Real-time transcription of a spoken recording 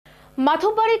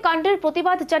মাধববাড়ি কাণ্ডের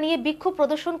প্রতিবাদ জানিয়ে বিক্ষোভ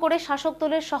প্রদর্শন করে শাসক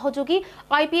দলের সহযোগী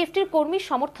আইপিএফটির কর্মী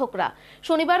সমর্থকরা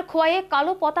শনিবার খোয়াইয়ে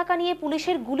কালো পতাকা নিয়ে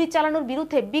পুলিশের গুলি চালানোর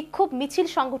বিরুদ্ধে বিক্ষোভ মিছিল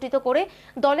সংগঠিত করে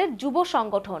দলের যুব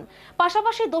সংগঠন।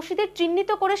 পাশাপাশি দোষীদের চিহ্নিত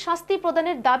করে শাস্তি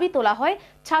প্রদানের দাবি তোলা হয়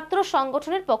ছাত্র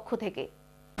সংগঠনের পক্ষ থেকে।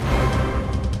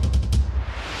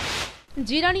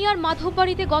 জিরানিয়ার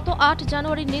মাধববাড়িতে গত ৮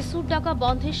 জানুয়ারি নেসুর ডাকা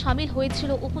বন্ধে সামিল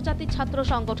হয়েছিল উপজাতি ছাত্র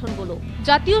সংগঠনগুলো।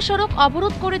 জাতীয় সড়ক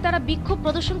অবরোধ করে তারা বিক্ষোভ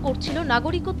প্রদর্শন করছিল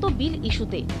নাগরিকত্ব বিল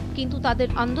ইস্যুতে, কিন্তু তাদের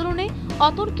আন্দোলনে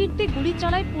অতর্কিতে গুলি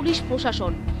চালায় পুলিশ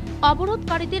প্রশাসন।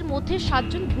 অবরোধকারীদের মধ্যে ৭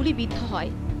 জন গুলিবিদ্ধ হয়।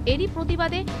 এরই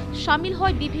প্রতিবাদে সামিল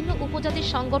হয় বিভিন্ন উপজাতি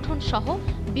সংগঠন সহ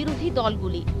বিরোধী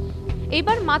দলগুলি।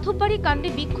 এবার মাধববাড়ি কাণ্ডে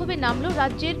বিক্ষোভে নামল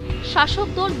রাজ্যের শাসক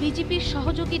দল বিজেপির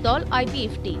সহযোগী দল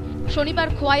আইপিএফটি। শনিবার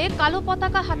খোয়াইয়ে কালো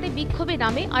পতাকা হাতে বিক্ষোভে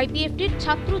নামে আইপিএফটির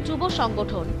ছাত্র যুব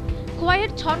সংগঠন।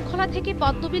 খোয়াইয়ের ছনখলা থেকে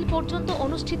পদ্মবিল পর্যন্ত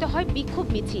অনুষ্ঠিত হয় বিক্ষোভ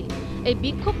মিছিল। এই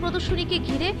বিক্ষোভ প্রদর্শনীকে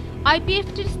ঘিরে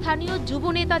আইপিএফটির স্থানীয় যুব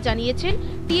নেতা জানিয়েছেন,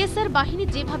 টিএসআর বাহিনী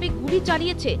যেভাবে গুলি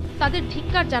চালিয়েছে তাদের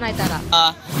ধিক্কার জানায় তারা।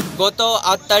 গত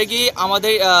 ৮ তারিখে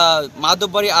আমাদের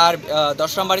মাধববাড়ি আর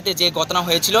দশরামবাড়িতে যে ঘটনা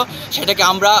হয়েছিল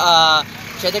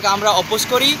সেটাকে আমরা অপোজ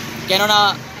করি, কেননা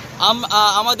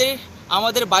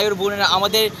আমাদের বায়ুর বোনেরা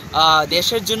আমাদের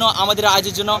দেশের জন্য, আমাদের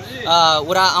রাজ্যের জন্য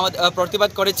ওরা আমাদের প্রতিবাদ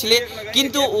করেছিল,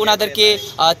 কিন্তু ওনাদেরকে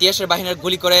টিএসআর বাহিনীর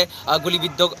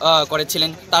গুলিবিদ্ধ করেছিলেন।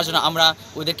 তার জন্য আমরা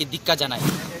ওদেরকে ধিক্কার জানাই।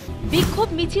 বিক্ষোভ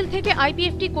মিছিল থেকে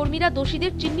আইপিএফটি কর্মীরা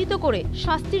দোষীদের চিহ্নিত করে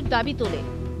শাস্তির দাবি তোলে।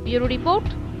 Bureau report,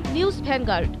 news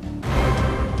vanguard.